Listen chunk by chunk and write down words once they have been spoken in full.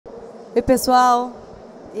Oi, pessoal.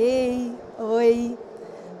 Ei, oi.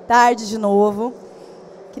 Tarde de novo.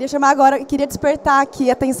 Queria despertar aqui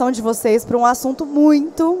a atenção de vocês para um assunto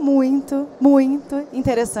muito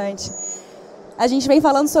interessante. A gente vem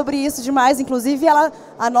falando sobre isso demais, inclusive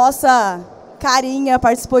a nossa Carinha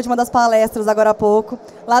participou de uma das palestras agora há pouco,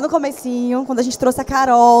 lá no comecinho, quando a gente trouxe a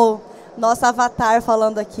Carol, nossa avatar,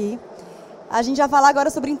 falando aqui. A gente vai falar agora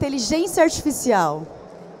sobre inteligência artificial.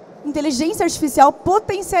 Inteligência artificial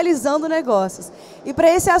potencializando negócios. E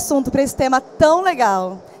para esse assunto, para esse tema tão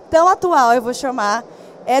legal, tão atual, eu vou chamar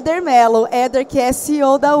Éder Melo, Éder, que é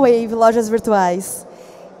CEO da Wave, Lojas Virtuais.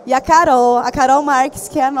 E a Carol Marques,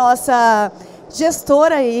 que é a nossa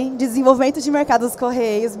gestora aí de desenvolvimento de mercado dos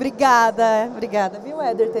Correios. Obrigada, viu,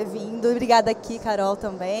 Éder, ter vindo. Obrigada aqui, Carol,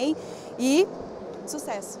 também. E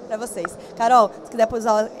sucesso para vocês. Carol, se quiser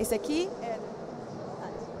usar esse aqui.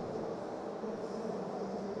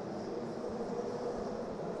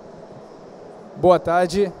 Boa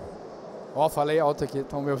tarde. Ó, falei alto aqui.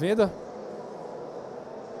 Estão me ouvindo?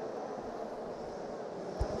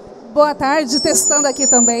 Boa tarde, testando aqui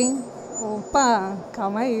também. Opa,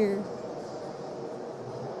 calma aí.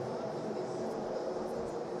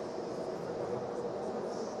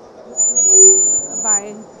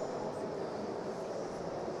 Vai.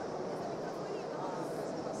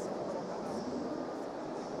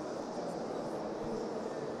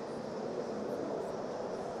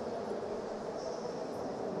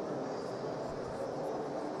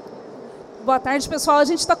 Boa tarde, pessoal. A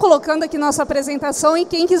gente está colocando aqui nossa apresentação e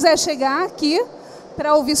quem quiser chegar aqui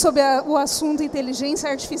para ouvir sobre o assunto inteligência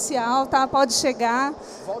artificial, tá? Pode chegar.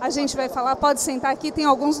 A gente vai falar, pode sentar aqui, tem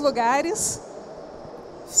alguns lugares.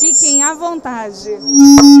 Fiquem à vontade.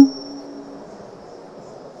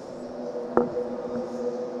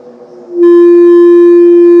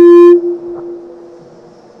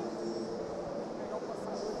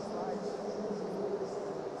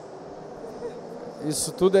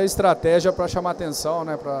 Isso tudo é estratégia para chamar atenção,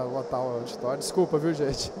 né? Para lotar o auditório. Desculpa, viu,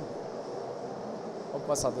 gente? Vamos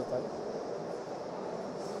passar o detalhe.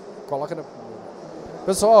 Coloca na...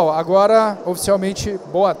 Pessoal, agora, oficialmente,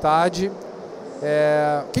 boa tarde.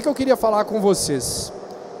 O que eu queria falar com vocês?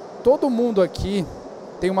 Todo mundo aqui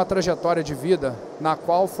tem uma trajetória de vida na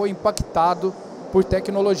qual foi impactado por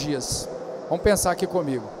tecnologias. Vamos pensar aqui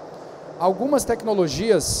comigo. Algumas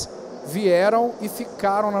tecnologias vieram e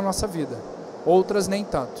ficaram na nossa vida. Outras nem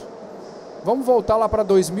tanto. Vamos voltar lá para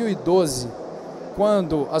 2012,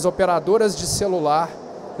 quando as operadoras de celular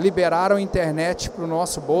liberaram a internet para o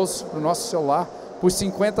nosso bolso, para o nosso celular, por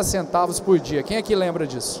 50 centavos por dia. Quem aqui lembra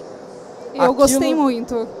disso? Eu gostei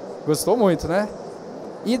muito. Gostou muito, né?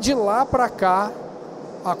 E de lá para cá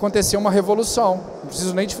aconteceu uma revolução. Não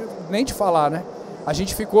preciso nem te falar, né? A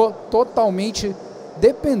gente ficou totalmente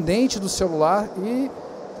dependente do celular e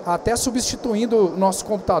até substituindo o nosso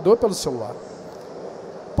computador pelo celular.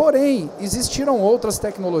 Porém, existiram outras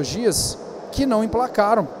tecnologias que não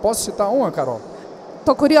emplacaram. Posso citar uma, Carol?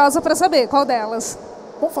 Estou curiosa para saber qual delas.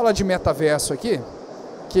 Vamos falar de metaverso aqui?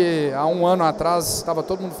 Que há um ano atrás estava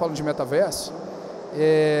todo mundo falando de metaverso.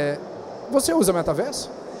 Você usa metaverso?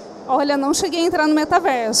 Olha, não cheguei a entrar no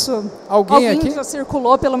metaverso. Alguém aqui já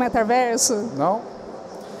circulou pelo metaverso? Não?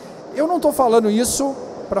 Eu não estou falando isso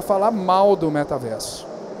para falar mal do metaverso.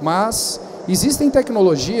 Mas existem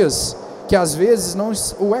tecnologias que às vezes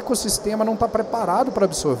o ecossistema não está preparado para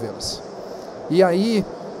absorvê-las. E aí,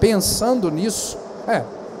 pensando nisso,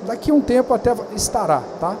 daqui a um tempo até estará,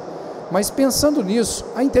 tá? Mas pensando nisso,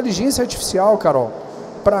 a inteligência artificial, Carol,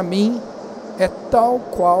 para mim, é tal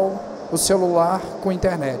qual o celular com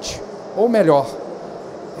internet. Ou melhor,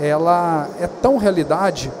 ela é tão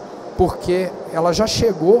realidade porque ela já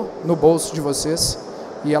chegou no bolso de vocês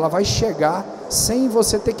e ela vai chegar sem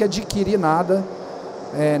você ter que adquirir nada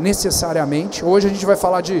necessariamente. Hoje a gente vai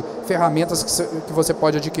falar de ferramentas que você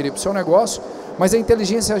pode adquirir para o seu negócio, mas a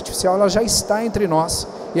inteligência artificial ela já está entre nós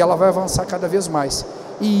e ela vai avançar cada vez mais.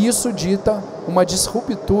 E isso dita uma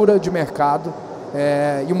disruptura de mercado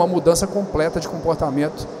e uma mudança completa de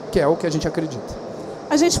comportamento, que é o que a gente acredita.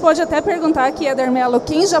 A gente pode até perguntar aqui, Éder Melo,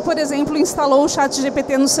 quem já, por exemplo, instalou o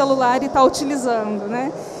ChatGPT no celular e está utilizando,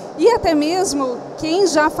 né? E até mesmo quem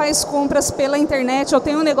já faz compras pela internet ou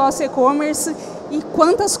tem um negócio e-commerce e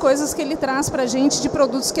quantas coisas que ele traz para a gente de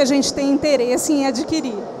produtos que a gente tem interesse em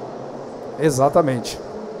adquirir. Exatamente.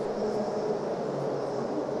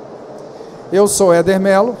 Eu sou Éder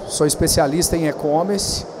Melo, sou especialista em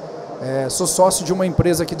e-commerce, sou sócio de uma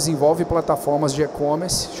empresa que desenvolve plataformas de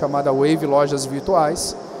e-commerce chamada Wave Lojas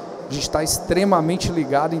Virtuais. A gente está extremamente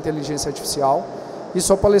ligado à inteligência artificial. E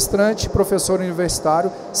sou palestrante, professor universitário,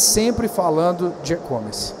 sempre falando de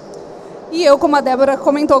e-commerce. E eu, como a Débora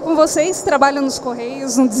comentou com vocês, trabalho nos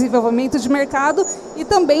Correios, no desenvolvimento de mercado e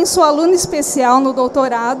também sou aluna especial no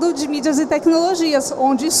doutorado de mídias e tecnologias,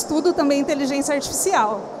 onde estudo também inteligência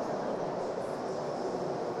artificial.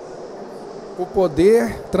 O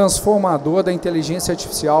poder transformador da inteligência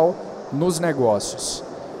artificial nos negócios.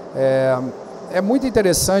 É muito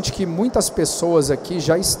interessante que muitas pessoas aqui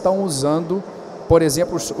já estão usando, por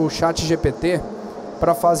exemplo, o ChatGPT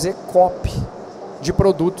para fazer copy de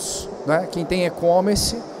produtos, né? Quem tem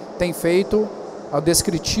e-commerce tem feito o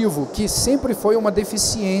descritivo, que sempre foi uma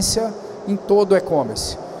deficiência em todo o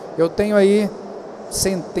e-commerce. Eu tenho aí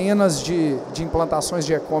centenas de implantações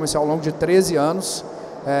de e-commerce ao longo de 13 anos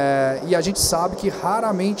e a gente sabe que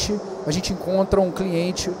raramente a gente encontra um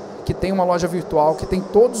cliente que tem uma loja virtual, que tem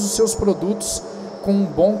todos os seus produtos com um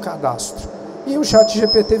bom cadastro. E o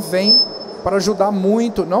ChatGPT vem para ajudar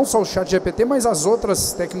muito, não só o ChatGPT, mas as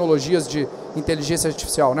outras tecnologias de inteligência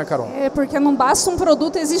artificial, né, Carol? Porque não basta um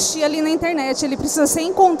produto existir ali na internet, ele precisa ser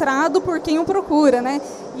encontrado por quem o procura, né?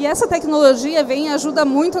 E essa tecnologia vem e ajuda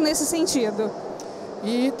muito nesse sentido.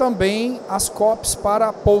 E também as copies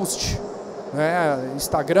para post, né?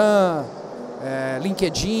 Instagram,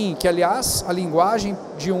 LinkedIn, que aliás a linguagem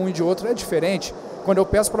de um e de outro é diferente. Quando eu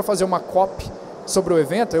peço para fazer uma copy sobre o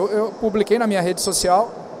evento, eu publiquei na minha rede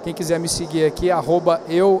social. Quem quiser me seguir aqui,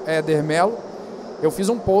 @Éder Melo. Eu fiz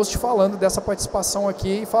um post falando dessa participação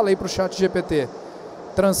aqui e falei para o ChatGPT,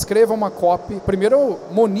 transcreva uma copy. Primeiro eu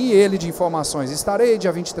muni ele de informações. Estarei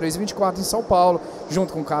dia 23 e 24 em São Paulo,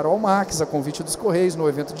 junto com Carol Marques, a convite dos Correios, no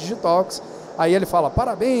evento Digitalks. Aí ele fala,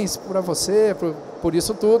 parabéns para você, por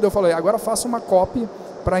isso tudo. Eu falei, agora faça uma copy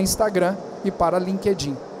para Instagram e para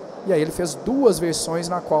LinkedIn. E aí ele fez 2 versões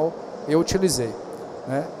na qual eu utilizei,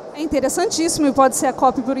 né? É interessantíssimo e pode ser a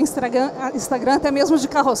copy por Instagram, até mesmo de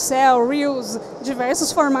carrossel, Reels,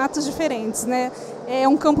 diversos formatos diferentes, né? É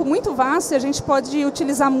um campo muito vasto e a gente pode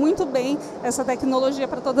utilizar muito bem essa tecnologia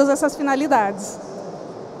para todas essas finalidades.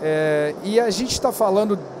 E a gente está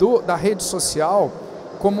falando da rede social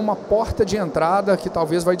como uma porta de entrada que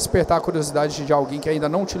talvez vai despertar a curiosidade de alguém que ainda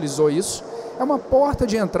não utilizou isso. É uma porta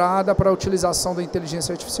de entrada para a utilização da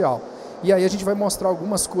inteligência artificial. E aí a gente vai mostrar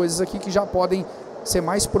algumas coisas aqui que já podem ser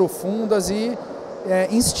mais profundas e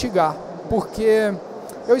instigar, porque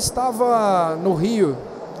eu estava no Rio,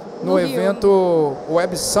 no evento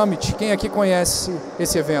Web Summit. Quem aqui conhece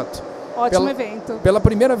esse evento? Ótimo evento. Pela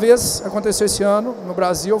primeira vez aconteceu esse ano no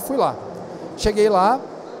Brasil, eu fui lá. Cheguei lá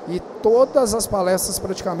e todas as palestras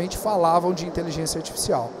praticamente falavam de inteligência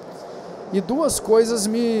artificial. E 2 coisas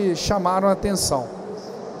me chamaram a atenção.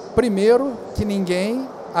 Primeiro, que ninguém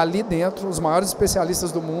ali dentro, os maiores especialistas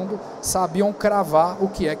do mundo, sabiam cravar o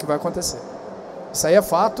que é que vai acontecer. Isso aí é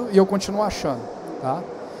fato e eu continuo achando. Tá?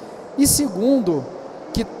 E segundo,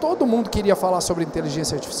 que todo mundo queria falar sobre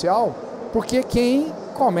inteligência artificial, porque quem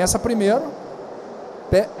começa primeiro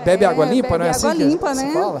bebe água limpa, né? Bebe água limpa,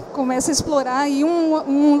 né? Fala. Começa a explorar aí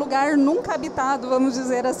um lugar nunca habitado, vamos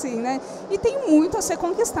dizer assim, né? E tem muito a ser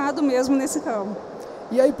conquistado mesmo nesse campo.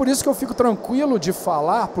 E aí por isso que eu fico tranquilo de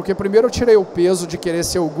falar, porque primeiro eu tirei o peso de querer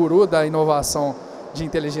ser o guru da inovação de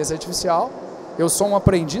inteligência artificial. Eu sou um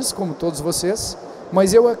aprendiz, como todos vocês,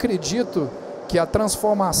 mas eu acredito que a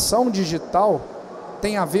transformação digital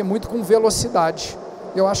tem a ver muito com velocidade.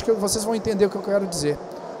 Eu acho que vocês vão entender o que eu quero dizer.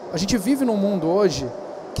 A gente vive num mundo hoje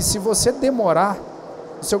que se você demorar,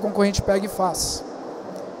 o seu concorrente pega e faz.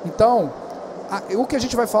 Então, o que a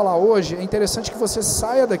gente vai falar hoje, é interessante que você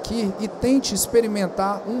saia daqui e tente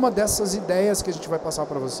experimentar uma dessas ideias que a gente vai passar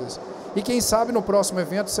para vocês. E quem sabe no próximo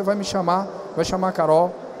evento você vai me chamar, vai chamar a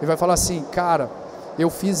Carol e vai falar assim, cara, eu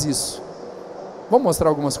fiz isso. Vamos mostrar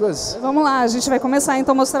algumas coisas? Vamos lá, a gente vai começar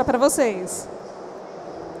então a mostrar para vocês.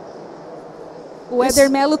 O Éder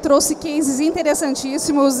Melo trouxe cases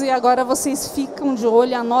interessantíssimos e agora vocês ficam de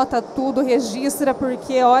olho, anota tudo, registra,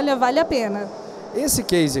 porque olha, vale a pena. Esse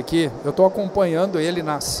case aqui, eu estou acompanhando ele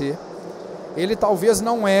nascer. Ele talvez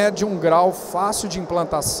não é de um grau fácil de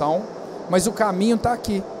implantação, mas o caminho está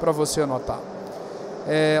aqui para você anotar.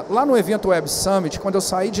 Lá no evento Web Summit, quando eu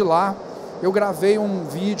saí de lá, eu gravei um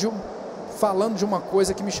vídeo falando de uma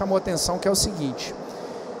coisa que me chamou a atenção, que é o seguinte.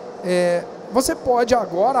 Você pode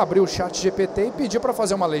agora abrir o ChatGPT e pedir para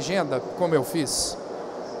fazer uma legenda, como eu fiz.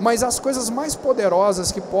 Mas as coisas mais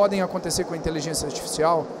poderosas que podem acontecer com a inteligência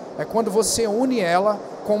artificial é quando você une ela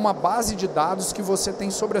com uma base de dados que você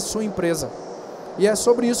tem sobre a sua empresa. E é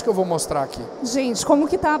sobre isso que eu vou mostrar aqui. Gente, como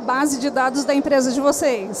que está a base de dados da empresa de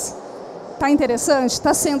vocês? Está interessante?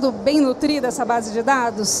 Está sendo bem nutrida essa base de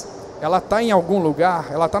dados? Ela está em algum lugar?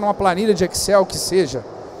 Ela está numa planilha de Excel que seja?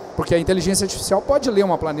 Porque a inteligência artificial pode ler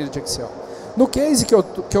uma planilha de Excel. No case que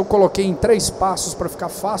eu coloquei em 3 passos para ficar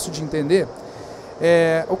fácil de entender,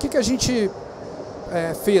 o que a gente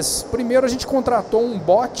fez? Primeiro, a gente contratou um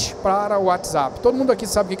bot para o WhatsApp. Todo mundo aqui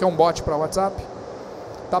sabe o que é um bot para o WhatsApp?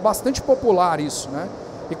 Está bastante popular isso, né?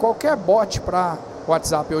 E qualquer bot para o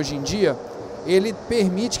WhatsApp hoje em dia, ele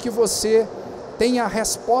permite que você tenha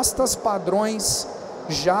respostas padrões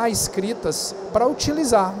já escritas para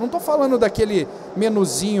utilizar. Não estou falando daquele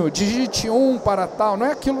menuzinho, digite 1 para tal, não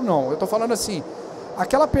é aquilo não. Eu estou falando assim,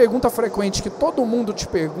 aquela pergunta frequente que todo mundo te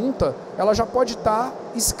pergunta, ela já pode estar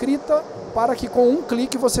escrita para que com um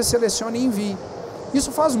clique você selecione e envie.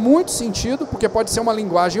 Isso faz muito sentido, porque pode ser uma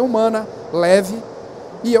linguagem humana, leve,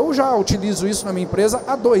 e eu já utilizo isso na minha empresa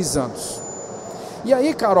há 2 anos. E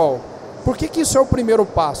aí, Carol, por que isso é o primeiro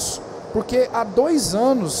passo? Porque há 2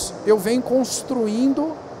 anos eu venho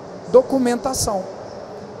construindo documentação.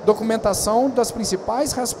 Documentação das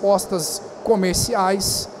principais respostas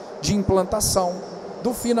comerciais, de implantação,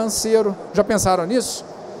 do financeiro. Já pensaram nisso?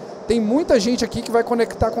 Tem muita gente aqui que vai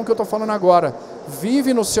conectar com o que eu estou falando agora.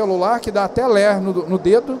 Vive no celular, que dá até ler no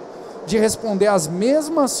dedo, de responder as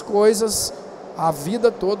mesmas coisas a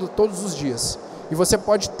vida toda, todos os dias. E você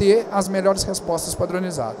pode ter as melhores respostas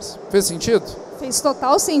padronizadas. Fez sentido? Fez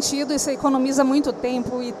total sentido, isso economiza muito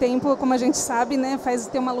tempo, e tempo, como a gente sabe, né, faz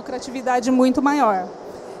ter uma lucratividade muito maior.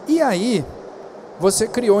 E aí, você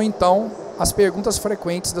criou então as perguntas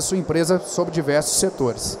frequentes da sua empresa sobre diversos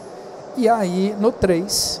setores. E aí, no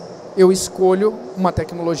 3, eu escolho uma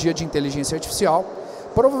tecnologia de inteligência artificial.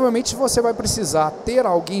 Provavelmente você vai precisar ter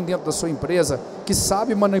alguém dentro da sua empresa que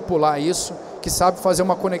sabe manipular isso, que sabe fazer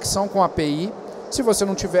uma conexão com a API. Se você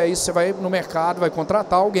não tiver isso, você vai no mercado, vai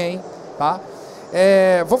contratar alguém, tá?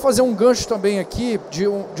 Vou fazer um gancho também aqui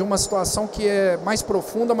de uma situação que é mais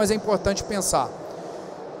profunda, mas é importante pensar.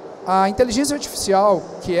 A inteligência artificial,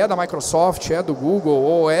 que é da Microsoft, é do Google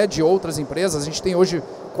ou é de outras empresas, a gente tem hoje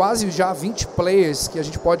quase já 20 players que a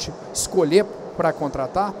gente pode escolher para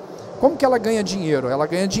contratar. Como que ela ganha dinheiro? Ela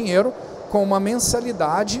ganha dinheiro com uma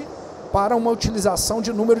mensalidade para uma utilização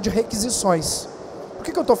de número de requisições. Por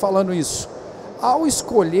que eu estou falando isso? Ao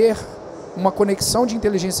escolher uma conexão de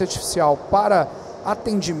inteligência artificial para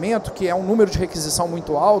atendimento, que é um número de requisição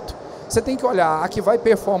muito alto, você tem que olhar a que vai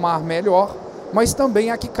performar melhor, mas também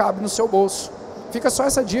a que cabe no seu bolso. Fica só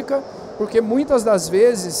essa dica, porque muitas das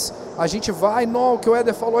vezes a gente vai, não, o que o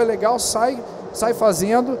Éder falou é legal, sai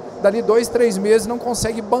fazendo, dali 2, 3 meses não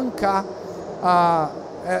consegue bancar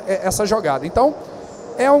essa jogada. Então,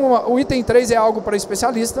 o item 3 é algo para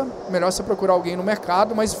especialista, melhor você procurar alguém no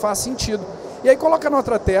mercado, mas faz sentido. E aí coloca na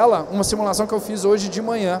outra tela uma simulação que eu fiz hoje de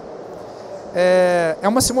manhã. É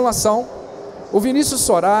uma simulação. O Vinícius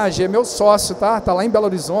Sorage é meu sócio, tá lá em Belo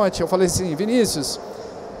Horizonte. Eu falei assim, Vinícius,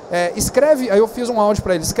 escreve, aí eu fiz um áudio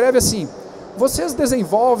para ele, escreve assim, vocês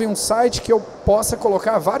desenvolvem um site que eu possa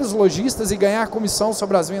colocar vários lojistas e ganhar comissão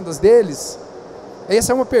sobre as vendas deles?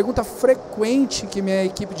 Essa é uma pergunta frequente que minha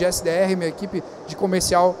equipe de SDR, minha equipe de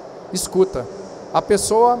comercial escuta. A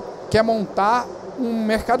pessoa quer montar um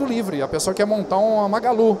Mercado Livre, a pessoa quer montar uma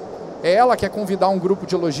Magalu. Ela quer convidar um grupo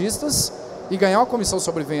de lojistas e ganhar uma comissão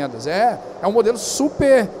sobre vendas. É um modelo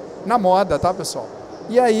super na moda, tá, pessoal?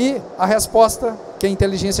 E aí, a resposta que a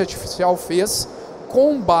inteligência artificial fez,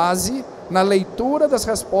 com base na leitura das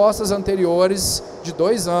respostas anteriores de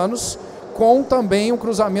 2 anos, com também um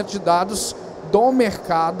cruzamento de dados do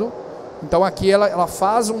mercado. Então, aqui ela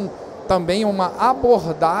faz também uma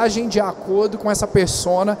abordagem de acordo com essa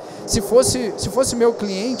persona. Se fosse meu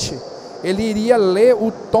cliente, ele iria ler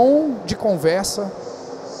o tom de conversa,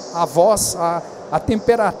 a voz, a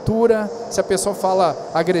temperatura, se a pessoa fala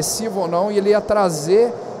agressivo ou não, e ele ia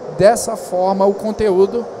trazer dessa forma o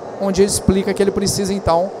conteúdo onde ele explica que ele precisa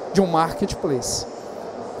então de um marketplace.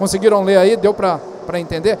 Conseguiram ler aí? Deu para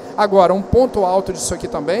entender? Agora, um ponto alto disso aqui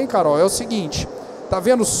também, Carol, é o seguinte, tá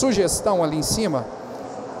vendo sugestão ali em cima?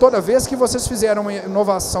 Toda vez que vocês fizerem uma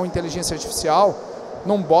inovação em inteligência artificial,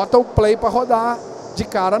 não bota o play para rodar de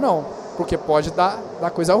cara não, porque pode dar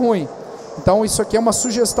coisa ruim. Então isso aqui é uma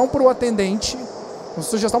sugestão para o atendente, uma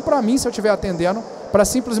sugestão para mim se eu estiver atendendo, para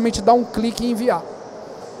simplesmente dar um clique e enviar.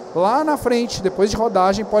 Lá na frente, depois de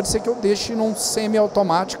rodagem, pode ser que eu deixe num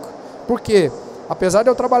semi-automático, porque apesar de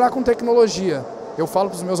eu trabalhar com tecnologia, eu falo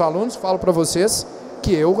para os meus alunos, falo para vocês,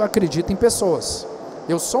 que eu acredito em pessoas.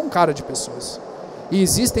 Eu sou um cara de pessoas. E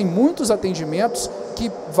existem muitos atendimentos que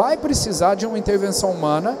vai precisar de uma intervenção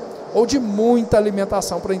humana ou de muita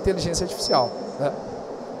alimentação para a inteligência artificial, né?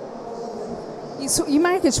 Isso, e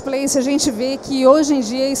marketplace a gente vê que hoje em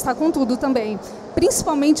dia está com tudo também.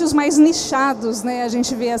 Principalmente os mais nichados, né? A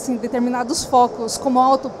gente vê assim, determinados focos, como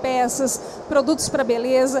autopeças, produtos para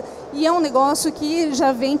beleza, e é um negócio que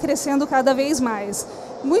já vem crescendo cada vez mais.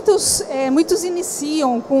 Muitos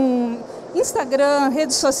iniciam com Instagram,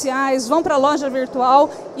 redes sociais, vão para a loja virtual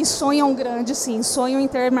e sonham grande, sim, sonham em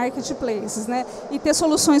ter marketplaces, né? E ter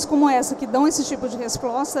soluções como essa, que dão esse tipo de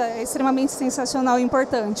resposta, é extremamente sensacional e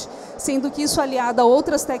importante. Sendo que isso aliado a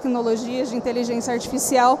outras tecnologias de inteligência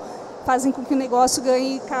artificial, fazem com que o negócio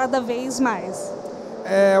ganhe cada vez mais.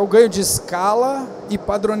 É o ganho de escala e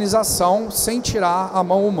padronização sem tirar a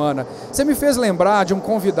mão humana. Você me fez lembrar de um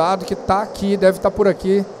convidado que está aqui, deve estar por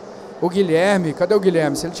aqui, o Guilherme. Cadê o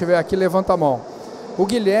Guilherme? Se ele estiver aqui, levanta a mão. O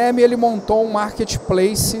Guilherme, ele montou um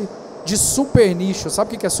marketplace de super nicho.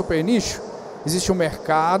 Sabe o que é super nicho? Existe o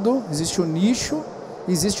mercado, existe o nicho,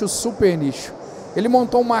 existe o super nicho. Ele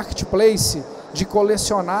montou um marketplace de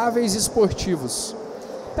colecionáveis esportivos.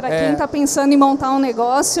 Para quem está pensando em montar um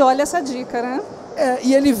negócio, olha essa dica, né?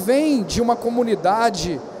 E ele vem de uma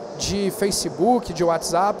comunidade de Facebook, de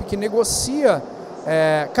WhatsApp, que negocia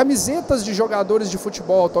camisetas de jogadores de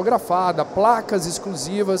futebol autografada, placas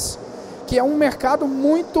exclusivas, que é um mercado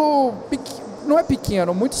muito, não é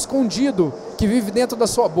pequeno, muito escondido, que vive dentro da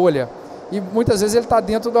sua bolha. E muitas vezes ele está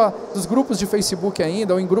dentro dos grupos de Facebook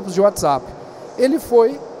ainda, ou em grupos de WhatsApp. Ele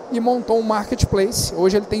foi e montou um marketplace.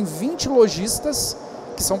 Hoje ele tem 20 lojistas,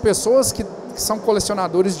 que são pessoas que são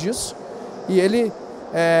colecionadores disso, e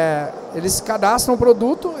eles cadastram o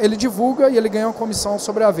produto, ele divulga e ele ganha uma comissão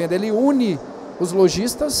sobre a venda. Ele une os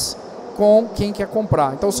lojistas com quem quer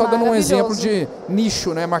comprar. Então, só dando um exemplo de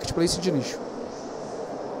nicho, né? Marketplace de nicho.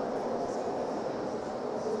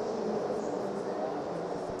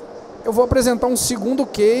 Eu vou apresentar um segundo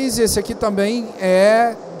case. Esse aqui também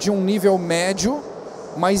é de um nível médio,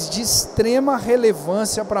 mas de extrema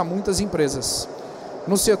relevância para muitas empresas.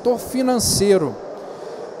 No setor financeiro,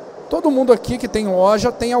 todo mundo aqui que tem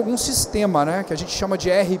loja tem algum sistema, né, que a gente chama de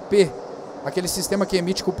ERP, aquele sistema que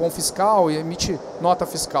emite cupom fiscal e emite nota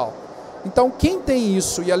fiscal. Então, quem tem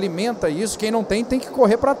isso e alimenta isso, quem não tem, tem que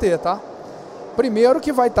correr para ter, tá? Primeiro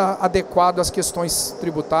que vai estar adequado às questões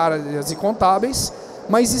tributárias e contábeis,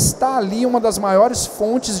 mas está ali uma das maiores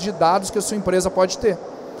fontes de dados que a sua empresa pode ter.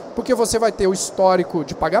 Porque você vai ter o histórico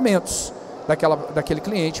de pagamentos daquele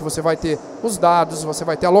cliente, você vai ter os dados, você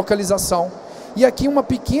vai ter a localização. E aqui uma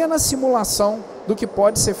pequena simulação do que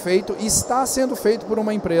pode ser feito e está sendo feito por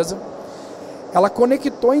uma empresa. Ela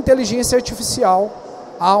conectou a inteligência artificial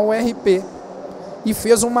ao ERP e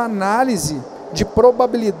fez uma análise de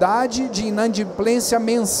probabilidade de inadimplência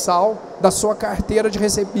mensal da sua carteira de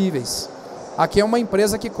recebíveis. Aqui é uma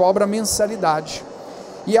empresa que cobra mensalidade.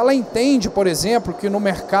 E ela entende, por exemplo, que no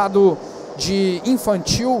mercado de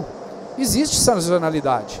infantil existe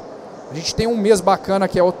sazonalidade. A gente tem um mês bacana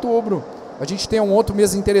que é outubro, a gente tem um outro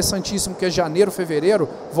mês interessantíssimo que é janeiro, fevereiro,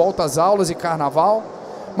 volta às aulas e carnaval.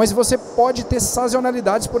 Mas você pode ter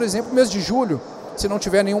sazonalidades, por exemplo, mês de julho, se não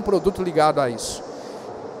tiver nenhum produto ligado a isso.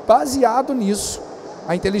 Baseado nisso,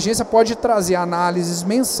 a inteligência pode trazer análises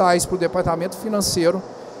mensais para o departamento financeiro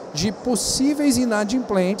de possíveis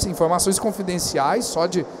inadimplentes, informações confidenciais só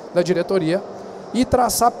da diretoria, e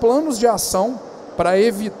traçar planos de ação para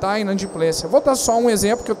evitar a inadimplência. Vou dar só um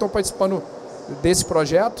exemplo que eu estou participando desse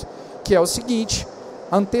projeto, que é o seguinte: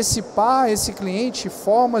 antecipar esse cliente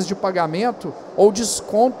formas de pagamento ou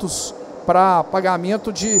descontos para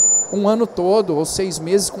pagamento de um ano todo ou 6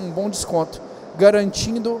 meses com um bom desconto,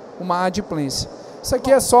 garantindo uma adimplência. Isso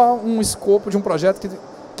aqui é só um escopo de um projeto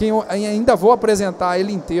que eu ainda vou apresentar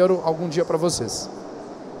ele inteiro algum dia para vocês.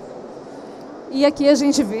 E aqui a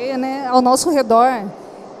gente vê, né, ao nosso redor,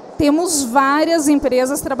 temos várias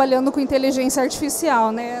empresas trabalhando com inteligência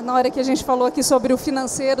artificial, né? Na hora que a gente falou aqui sobre o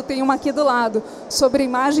financeiro, tem uma aqui do lado. Sobre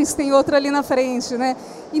imagens, tem outra ali na frente, né?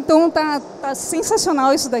 Então, tá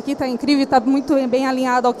sensacional isso daqui, tá incrível, tá muito bem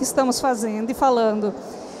alinhado ao que estamos fazendo e falando.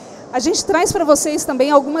 A gente traz para vocês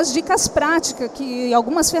também algumas dicas práticas,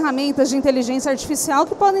 algumas ferramentas de inteligência artificial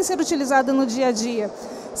que podem ser utilizadas no dia a dia.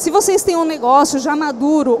 Se vocês têm um negócio já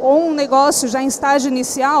maduro ou um negócio já em estágio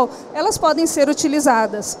inicial, elas podem ser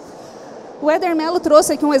utilizadas. O Éder Melo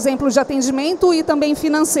trouxe aqui um exemplo de atendimento e também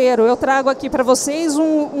financeiro. Eu trago aqui para vocês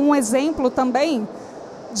um exemplo também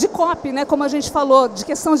de copy, né? Como a gente falou, de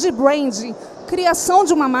questão de branding, criação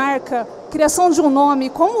de uma marca, criação de um nome,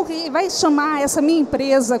 como vai chamar essa minha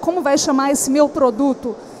empresa, como vai chamar esse meu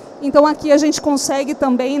produto. Então aqui a gente consegue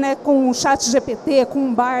também, né, com o ChatGPT, com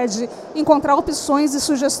o Bard, encontrar opções e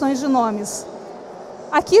sugestões de nomes.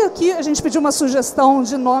 Aqui a gente pediu uma sugestão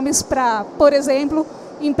de nomes para, por exemplo,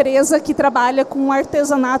 empresa que trabalha com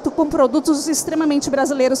artesanato, com produtos extremamente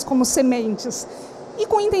brasileiros como sementes, e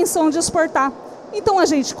com intenção de exportar. Então a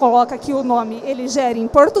gente coloca aqui o nome, ele gera em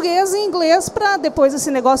português e em inglês para depois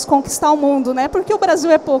esse negócio conquistar o mundo, né? Porque o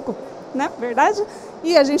Brasil é pouco, né? Verdade?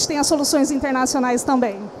 E a gente tem as soluções internacionais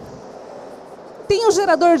também. Tem o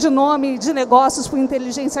gerador de nome de negócios por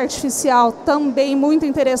inteligência artificial, também muito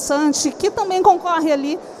interessante, que também concorre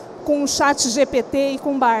ali com o chat GPT e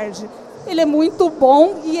com o Bard. Ele é muito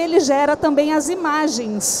bom e ele gera também as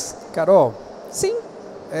imagens. Carol? Sim.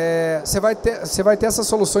 Você vai ter essas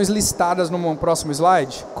soluções listadas num próximo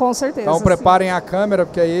slide? Com certeza. Então preparem a câmera,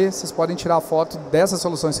 porque aí vocês podem tirar a foto dessas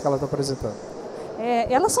soluções que ela está apresentando.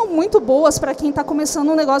 Elas são muito boas para quem está começando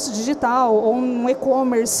um negócio digital, ou um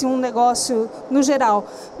e-commerce, um negócio no geral.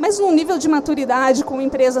 Mas no nível de maturidade, com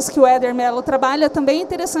empresas que o Éder Melo trabalha, também é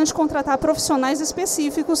interessante contratar profissionais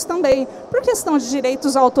específicos também, por questão de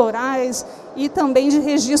direitos autorais e também de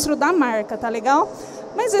registro da marca, tá legal?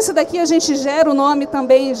 Mas esse daqui a gente gera o nome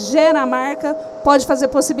também, gera a marca, pode fazer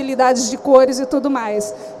possibilidades de cores e tudo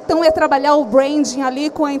mais. Então é trabalhar o branding ali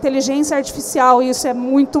com a inteligência artificial, e isso é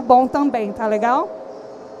muito bom também, tá legal?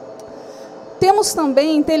 Temos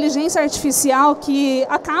também inteligência artificial que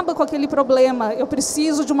acaba com aquele problema. Eu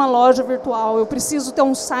preciso de uma loja virtual, eu preciso ter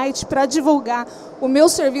um site para divulgar o meu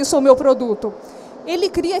serviço ou o meu produto. Ele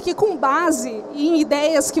cria aqui com base em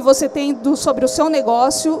ideias que você tem sobre o seu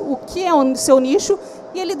negócio, o que é o seu nicho,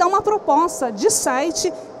 e ele dá uma proposta de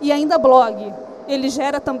site e ainda blog. Ele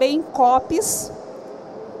gera também copies,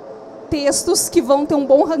 textos que vão ter um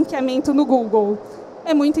bom ranqueamento no Google.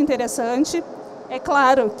 É muito interessante. É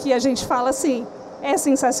claro que a gente fala assim, é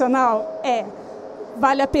sensacional? É.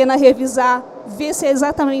 Vale a pena revisar, ver se é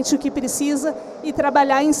exatamente o que precisa e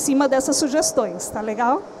trabalhar em cima dessas sugestões, tá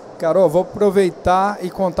legal? Carol, vou aproveitar e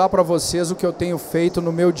contar para vocês o que eu tenho feito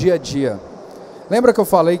no meu dia a dia. Lembra que eu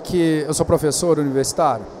falei que eu sou professor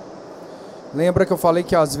universitário? Lembra que eu falei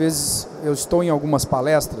que às vezes eu estou em algumas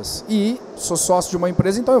palestras e sou sócio de uma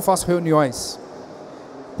empresa, então eu faço reuniões.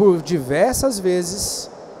 Por diversas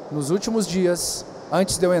vezes, nos últimos dias,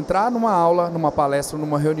 antes de eu entrar numa aula, numa palestra,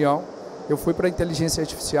 numa reunião, eu fui para a inteligência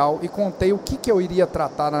artificial e contei o que eu iria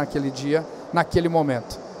tratar naquele dia, naquele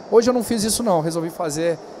momento. Hoje eu não fiz isso não, resolvi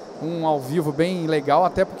fazer um ao vivo bem legal,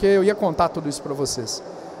 até porque eu ia contar tudo isso para vocês.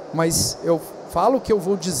 Mas eu falo o que eu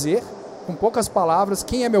vou dizer, com poucas palavras,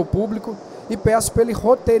 quem é meu público, e peço para ele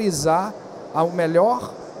roteirizar a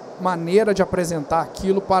melhor maneira de apresentar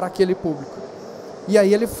aquilo para aquele público. E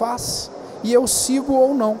aí ele faz, e eu sigo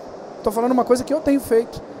ou não. Estou falando uma coisa que eu tenho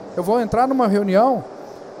feito. Eu vou entrar numa reunião,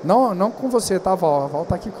 não com você, tá, Val? A Val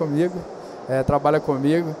está aqui comigo, trabalha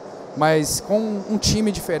comigo, mas com um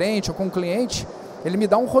time diferente ou com um cliente, ele me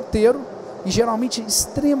dá um roteiro e geralmente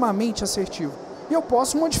extremamente assertivo. E eu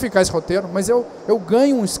posso modificar esse roteiro, mas eu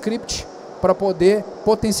ganho um script para poder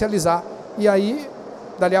potencializar. E aí,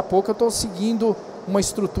 dali a pouco, eu estou seguindo uma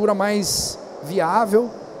estrutura mais viável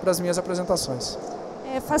para as minhas apresentações.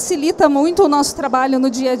 Facilita muito o nosso trabalho no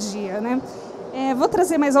dia a dia, né? Vou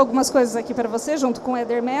trazer mais algumas coisas aqui para você, junto com o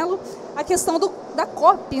Éder Melo. A questão da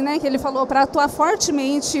copy, né, que ele falou, para atuar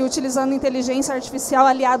fortemente utilizando inteligência artificial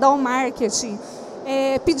aliada ao marketing.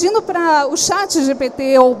 Pedindo para o chat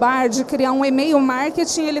GPT ou o Bard criar um e-mail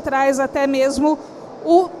marketing, ele traz até mesmo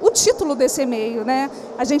o título desse e-mail, né?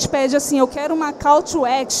 A gente pede assim, eu quero uma call to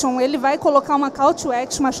action, ele vai colocar uma call to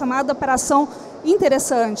action, uma chamada para ação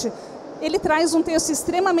interessante. Ele traz um texto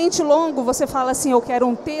extremamente longo, você fala assim, eu quero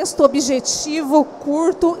um texto objetivo,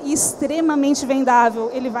 curto e extremamente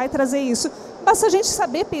vendável. Ele vai trazer isso. Basta a gente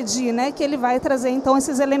saber pedir, né, que ele vai trazer então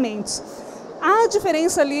esses elementos. A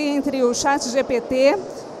diferença ali entre o chat GPT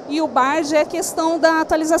e o Bard é a questão da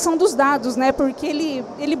atualização dos dados, né, porque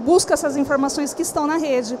ele busca essas informações que estão na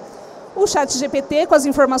rede. O chat GPT com as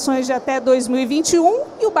informações de até 2021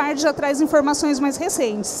 e o Bard já traz informações mais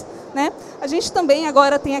recentes, né? A gente também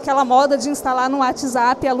agora tem aquela moda de instalar no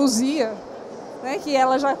WhatsApp a Luzia, né, que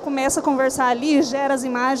ela já começa a conversar ali, gera as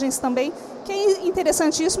imagens também, que é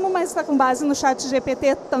interessantíssimo, mas está com base no chat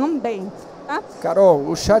GPT também. Tá? Carol,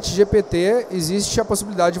 o chat GPT existe a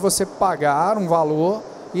possibilidade de você pagar um valor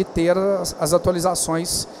e ter as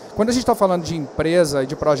atualizações. Quando a gente está falando de empresa e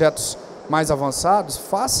de projetos mais avançados,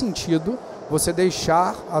 faz sentido você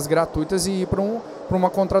deixar as gratuitas e ir para uma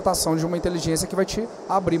contratação de uma inteligência que vai te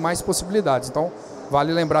abrir mais possibilidades. Então,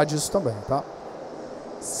 vale lembrar disso também, tá?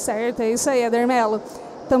 Certo, é isso aí, Éder Melo.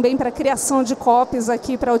 Também para criação de copies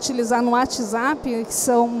aqui para utilizar no WhatsApp, que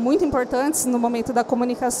são muito importantes no momento da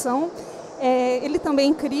comunicação. Ele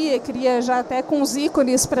também cria já até com os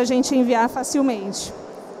ícones para a gente enviar facilmente.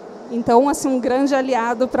 Então, assim, um grande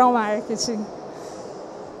aliado para o marketing.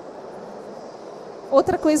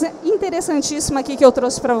 Outra coisa interessantíssima aqui que eu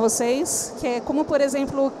trouxe para vocês, que é como, por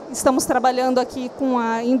exemplo, estamos trabalhando aqui com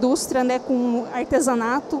a indústria, né, com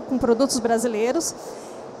artesanato, com produtos brasileiros,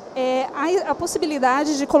 a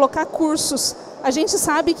possibilidade de colocar cursos. A gente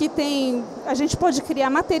sabe que a gente pode criar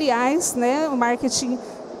materiais, né, o marketing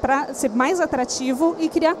para ser mais atrativo e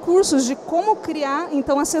criar cursos de como criar,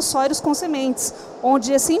 então, acessórios com sementes,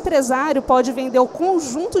 onde esse empresário pode vender o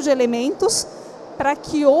conjunto de elementos para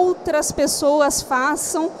que outras pessoas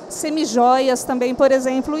façam semijoias também, por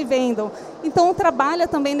exemplo, e vendam. Então, trabalha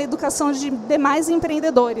também na educação de demais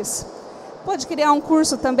empreendedores. Pode criar um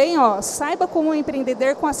curso também, saiba como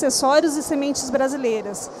empreender com acessórios e sementes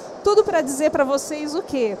brasileiras. Tudo para dizer para vocês o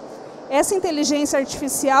quê? Essa inteligência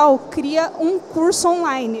artificial cria um curso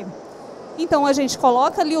online. Então, a gente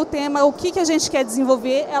coloca ali o tema, o que a gente quer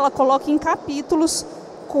desenvolver, ela coloca em capítulos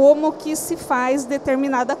como que se faz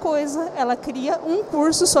determinada coisa, ela cria um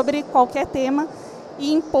curso sobre qualquer tema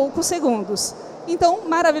e em poucos segundos. Então,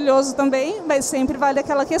 maravilhoso também, mas sempre vale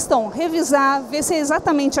aquela questão, revisar, ver se é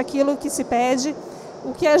exatamente aquilo que se pede.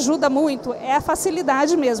 O que ajuda muito é a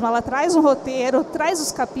facilidade mesmo, ela traz um roteiro, traz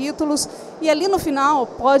os capítulos e ali no final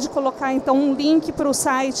pode colocar então um link para o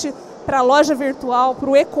site, para a loja virtual, para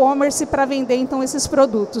o e-commerce, para vender então esses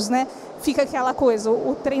produtos, né? Fica aquela coisa,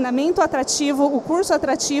 o treinamento atrativo, o curso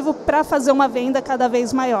atrativo para fazer uma venda cada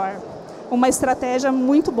vez maior. Uma estratégia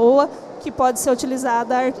muito boa que pode ser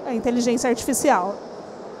utilizada a inteligência artificial.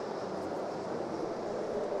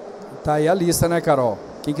 Tá aí a lista, né, Carol?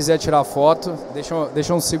 Quem quiser tirar foto,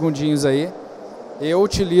 deixa uns segundinhos aí. Eu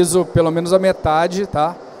utilizo pelo menos a metade,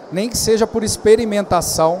 tá? Nem que seja por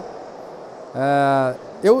experimentação.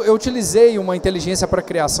 Eu utilizei uma inteligência para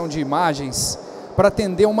criação de imagens para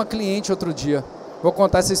atender uma cliente outro dia. Vou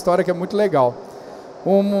contar essa história que é muito legal.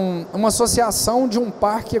 Uma associação de um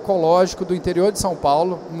parque ecológico do interior de São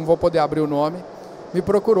Paulo, não vou poder abrir o nome, me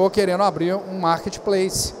procurou querendo abrir um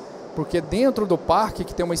marketplace, porque dentro do parque,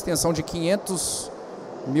 que tem uma extensão de 500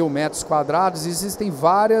 mil metros quadrados, existem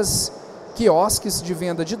várias quiosques de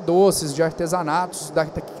venda de doces, de artesanatos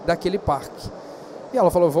daquele parque. E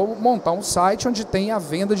ela falou, vou montar um site onde tem a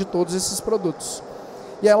venda de todos esses produtos.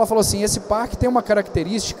 E aí ela falou assim, esse parque tem uma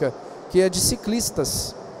característica que é de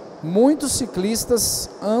ciclistas. Muitos ciclistas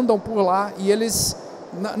andam por lá e eles,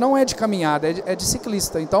 não é de caminhada, é de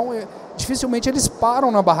ciclista. Então, dificilmente eles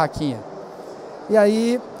param na barraquinha. E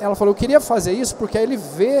aí ela falou, eu queria fazer isso porque aí ele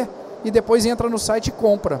vê e depois entra no site e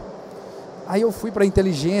compra. Aí eu fui para a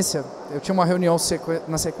inteligência, eu tinha uma reunião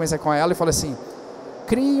na sequência com ela e falei assim,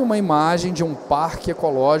 crie uma imagem de um parque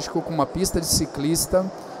ecológico com uma pista de ciclista,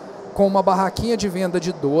 com uma barraquinha de venda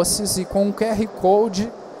de doces e com um QR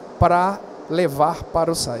Code para levar para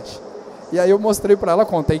o site. E aí eu mostrei para ela,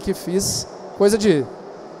 contei que fiz coisa de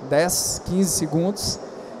 10, 15 segundos,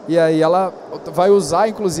 e aí ela vai usar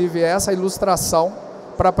inclusive essa ilustração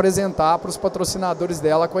para apresentar para os patrocinadores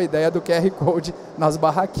dela com a ideia do QR Code nas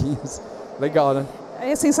barraquinhas. Legal, né?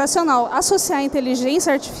 É sensacional. Associar a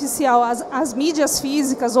inteligência artificial às mídias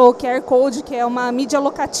físicas ou o QR Code, que é uma mídia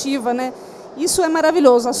locativa, né? Isso é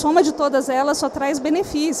maravilhoso. A soma de todas elas só traz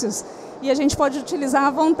benefícios e a gente pode utilizar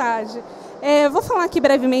à vontade. Vou falar aqui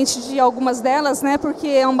brevemente de algumas delas, né?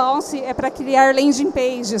 Porque Unbounce é para criar landing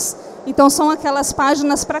pages. Então, são aquelas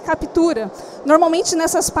páginas para captura. Normalmente,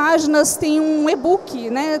 nessas páginas tem um e-book,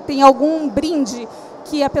 né? Tem algum brinde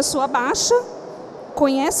que a pessoa baixa,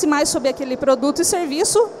 conhece mais sobre aquele produto e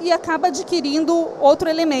serviço e acaba adquirindo outro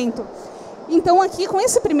elemento. Então, aqui, com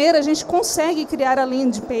esse primeiro, a gente consegue criar a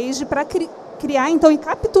landing page para criar, então, e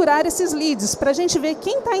capturar esses leads, para a gente ver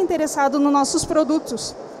quem está interessado nos nossos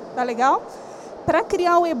produtos. Tá legal? Para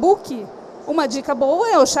criar o e-book, uma dica boa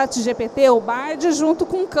é o ChatGPT, o Bard, junto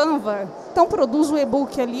com o Canva. Então, produz o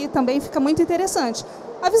e-book ali, também fica muito interessante.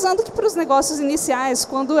 Avisando que para os negócios iniciais,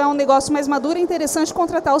 quando é um negócio mais maduro, é interessante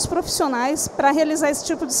contratar os profissionais para realizar esse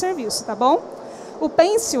tipo de serviço, tá bom? O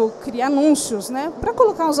Pencil cria anúncios, né? Para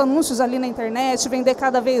colocar os anúncios ali na internet, vender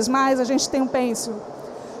cada vez mais, a gente tem o Pencil.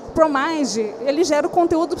 O Promide, ele gera o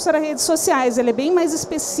conteúdo para as redes sociais, ele é bem mais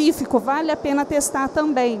específico, vale a pena testar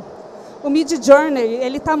também. O Midjourney,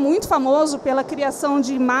 ele está muito famoso pela criação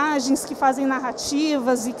de imagens que fazem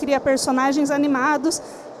narrativas e cria personagens animados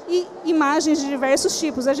e imagens de diversos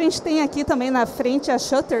tipos. A gente tem aqui também na frente a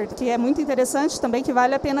Shutter, que é muito interessante também, que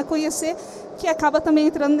vale a pena conhecer, que acaba também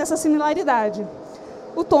entrando nessa similaridade.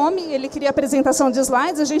 O Tommy, ele cria apresentação de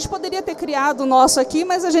slides, a gente poderia ter criado o nosso aqui,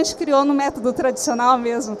 mas a gente criou no método tradicional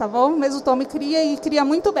mesmo, tá bom? Mas o Tommy cria e cria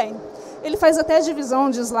muito bem. Ele faz até a divisão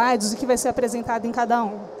de slides, o que vai ser apresentado em cada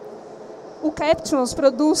um. O Captions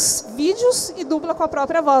produz vídeos e dubla com a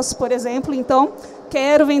própria voz, por exemplo. Então,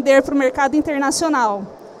 quero vender para o mercado internacional.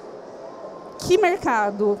 que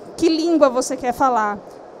mercado, que língua você quer falar.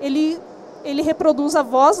 Ele reproduz a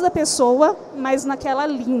voz da pessoa, mas naquela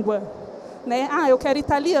língua. Né? Ah, eu quero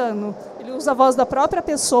italiano. Ele usa a voz da própria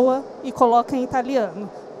pessoa e coloca em italiano.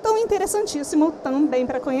 Então, interessantíssimo também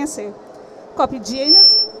para conhecer. Copy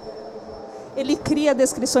Genius. Ele cria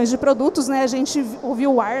descrições de produtos, né? A gente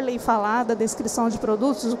ouviu o Arley falar da descrição de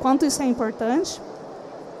produtos, o quanto isso é importante.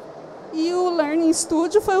 E o Learning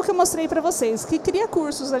Studio foi o que eu mostrei para vocês, que cria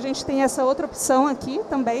cursos. A gente tem essa outra opção aqui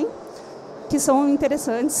também, que são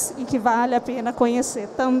interessantes e que vale a pena conhecer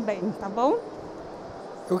também, tá bom?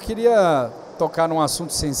 Eu queria tocar num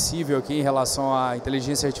assunto sensível aqui em relação à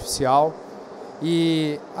inteligência artificial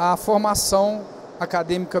e a formação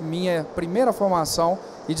acadêmica minha, primeira formação,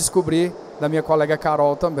 e descobrir da minha colega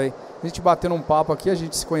Carol também. A gente batendo um papo aqui, a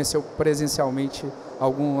gente se conheceu presencialmente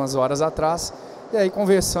algumas horas atrás, e aí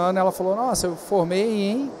conversando ela falou, nossa, eu formei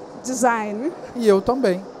em design. E eu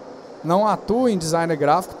também. Não atuo em design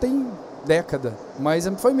gráfico tem década, mas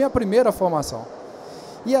foi minha primeira formação.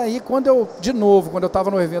 E aí, quando eu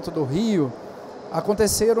estava no evento do Rio,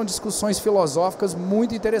 aconteceram discussões filosóficas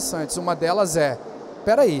muito interessantes. Uma delas é,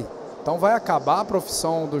 peraí, então vai acabar a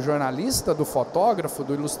profissão do jornalista, do fotógrafo,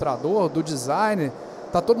 do ilustrador, do designer?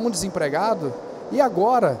 Está todo mundo desempregado? E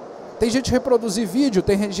agora? Tem jeito de reproduzir vídeo,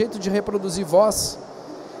 tem jeito de reproduzir voz.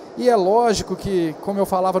 E é lógico que, como eu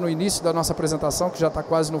falava no início da nossa apresentação, que já está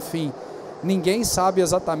quase no fim, ninguém sabe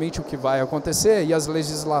exatamente o que vai acontecer e as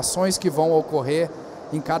legislações que vão ocorrer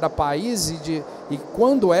em cada país e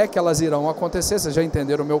quando é que elas irão acontecer, vocês já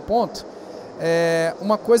entenderam o meu ponto?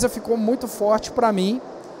 Uma coisa ficou muito forte para mim,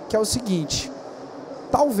 que é o seguinte,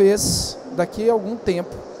 talvez daqui a algum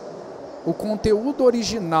tempo o conteúdo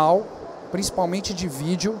original, principalmente de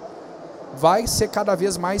vídeo, vai ser cada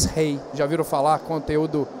vez mais rei. Já viram falar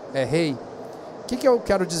conteúdo é rei? O que eu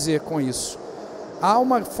quero dizer com isso? Há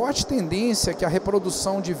uma forte tendência que a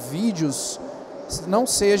reprodução de vídeos não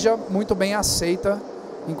seja muito bem aceita,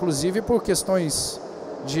 inclusive por questões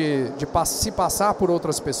de se passar por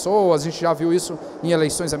outras pessoas. A gente já viu isso em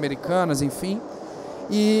eleições americanas, enfim.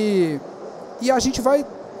 E a gente vai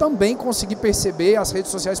também conseguir perceber, as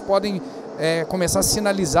redes sociais podem começar a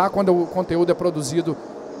sinalizar quando o conteúdo é produzido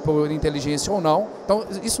por inteligência ou não. Então,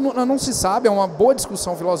 isso não se sabe, é uma boa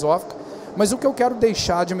discussão filosófica, mas o que eu quero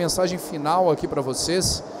deixar de mensagem final aqui para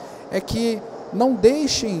vocês é que não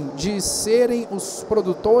deixem de serem os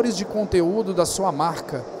produtores de conteúdo da sua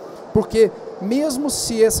marca, porque mesmo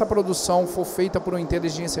se essa produção for feita por uma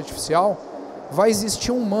inteligência artificial, vai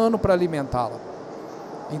existir um humano para alimentá-la.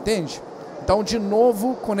 Entende? Então, de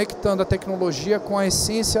novo, conectando a tecnologia com a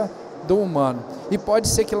essência do humano. E pode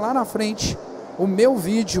ser que lá na frente, o meu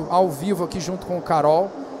vídeo ao vivo aqui junto com o Carol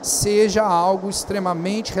seja algo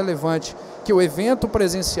extremamente relevante, que o evento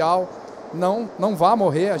presencial não vá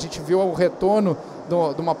morrer. A gente viu o retorno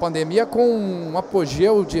de uma pandemia com um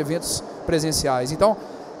apogeu de eventos presenciais. Então,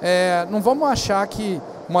 não vamos achar que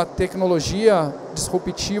uma tecnologia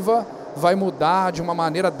disruptiva vai mudar de uma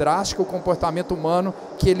maneira drástica o comportamento humano,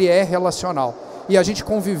 que ele é relacional. E a gente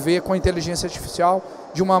conviver com a inteligência artificial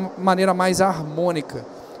de uma maneira mais harmônica.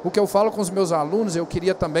 O que eu falo com os meus alunos, eu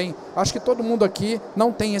queria também, acho que todo mundo aqui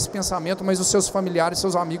não tem esse pensamento, mas os seus familiares,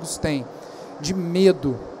 seus amigos têm, de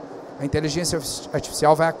medo. A inteligência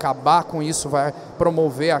artificial vai acabar com isso, vai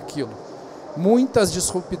promover aquilo. Muitas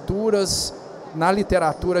disrupturas na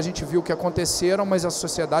literatura a gente viu que aconteceram, mas a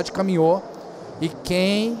sociedade caminhou e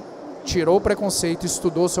quem tirou o preconceito,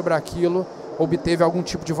 estudou sobre aquilo, obteve algum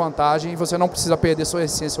tipo de vantagem e você não precisa perder sua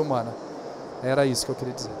essência humana. Era isso que eu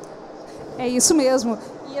queria dizer. É isso mesmo.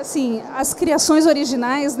 E assim, as criações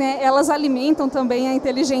originais, né, elas alimentam também a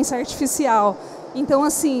inteligência artificial. Então,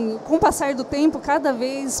 assim, com o passar do tempo, cada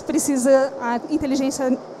vez a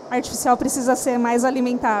inteligência artificial precisa ser mais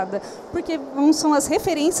alimentada, porque são as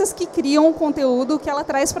referências que criam o conteúdo que ela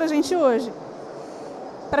traz para a gente hoje.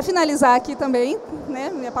 Para finalizar aqui também, né,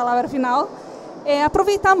 minha palavra final, é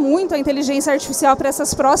aproveitar muito a inteligência artificial para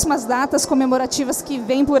essas próximas datas comemorativas que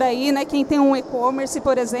vem por aí, né? Quem tem um e-commerce,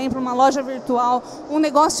 por exemplo, uma loja virtual, um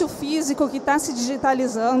negócio físico que está se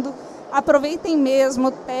digitalizando, aproveitem mesmo,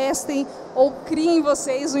 testem ou criem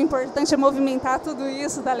vocês, o importante é movimentar tudo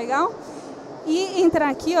isso, tá legal? E entrar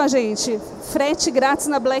aqui, ó, gente, frete grátis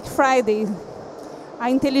na Black Friday. A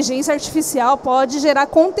inteligência artificial pode gerar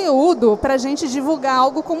conteúdo para a gente divulgar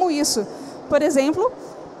algo como isso. Por exemplo,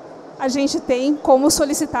 a gente tem como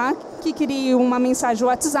solicitar que crie uma mensagem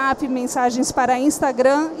WhatsApp, mensagens para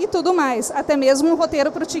Instagram e tudo mais, até mesmo um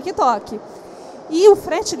roteiro para o TikTok. E o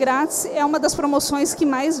frete grátis é uma das promoções que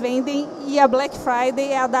mais vendem e a Black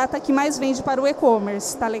Friday é a data que mais vende para o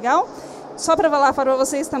e-commerce, tá legal? Só para falar para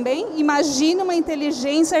vocês também, imagine uma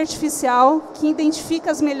inteligência artificial que identifica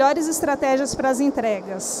as melhores estratégias para as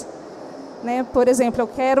entregas. Né? Por exemplo, eu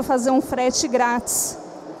quero fazer um frete grátis.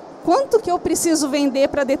 Quanto que eu preciso vender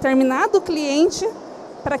para determinado cliente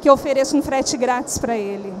para que eu ofereça um frete grátis para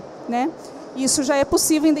ele? Né? Isso já é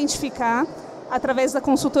possível identificar através da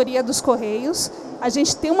consultoria dos Correios. A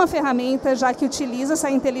gente tem uma ferramenta já que utiliza essa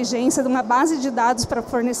inteligência de uma base de dados para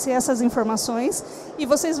fornecer essas informações e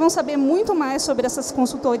vocês vão saber muito mais sobre essas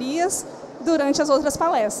consultorias durante as outras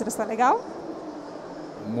palestras, tá legal?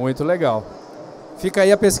 Muito legal. Fica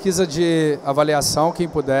aí a pesquisa de avaliação, quem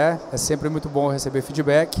puder, é sempre muito bom receber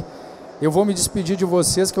feedback. Eu vou me despedir de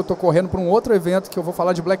vocês, que eu estou correndo para um outro evento que eu vou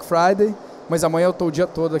falar de Black Friday, mas amanhã eu estou o dia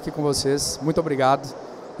todo aqui com vocês. Muito obrigado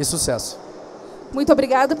e sucesso. Muito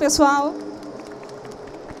obrigado, pessoal.